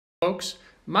Folks,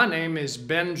 my name is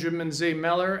Benjamin Z.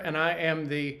 Miller, and I am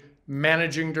the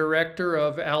Managing Director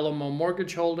of Alamo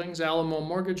Mortgage Holdings. Alamo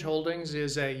Mortgage Holdings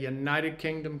is a United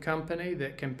Kingdom company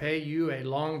that can pay you a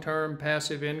long-term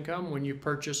passive income when you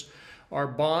purchase our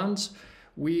bonds.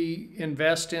 We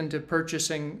invest into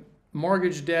purchasing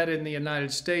mortgage debt in the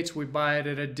United States. We buy it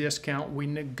at a discount. We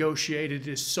negotiate it.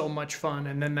 It is so much fun,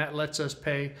 and then that lets us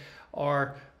pay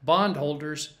our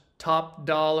bondholders top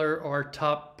dollar or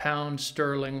top pound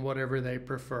sterling, whatever they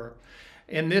prefer.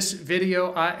 In this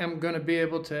video, I am going to be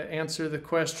able to answer the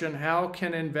question, how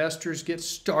can investors get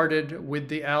started with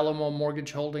the Alamo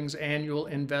Mortgage Holdings annual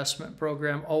investment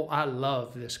program? Oh, I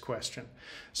love this question.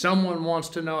 Someone wants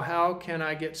to know, how can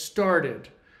I get started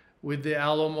with the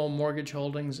Alamo Mortgage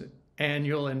Holdings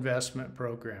annual investment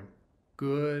program?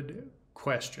 Good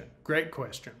question. Great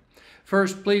question.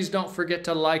 First, please don't forget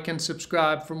to like and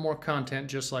subscribe for more content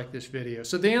just like this video.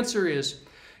 So the answer is,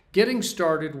 getting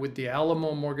started with the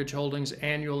Alamo Mortgage Holdings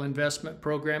annual investment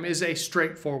program is a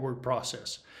straightforward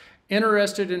process.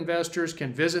 Interested investors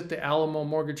can visit the Alamo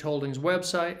Mortgage Holdings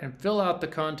website and fill out the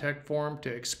contact form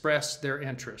to express their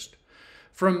interest.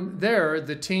 From there,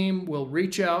 the team will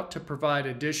reach out to provide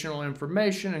additional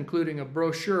information, including a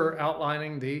brochure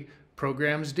outlining the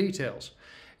program's details.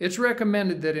 It's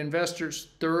recommended that investors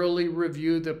thoroughly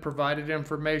review the provided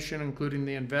information, including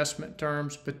the investment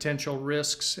terms, potential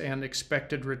risks, and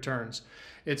expected returns.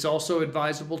 It's also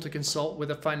advisable to consult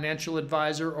with a financial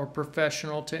advisor or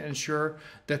professional to ensure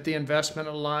that the investment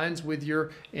aligns with your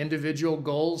individual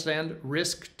goals and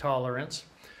risk tolerance.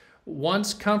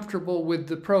 Once comfortable with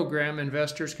the program,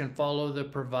 investors can follow the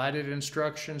provided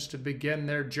instructions to begin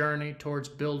their journey towards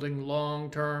building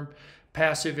long-term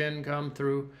passive income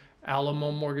through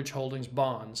Alamo Mortgage Holdings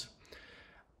bonds.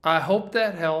 I hope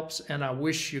that helps, and I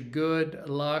wish you good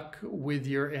luck with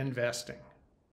your investing.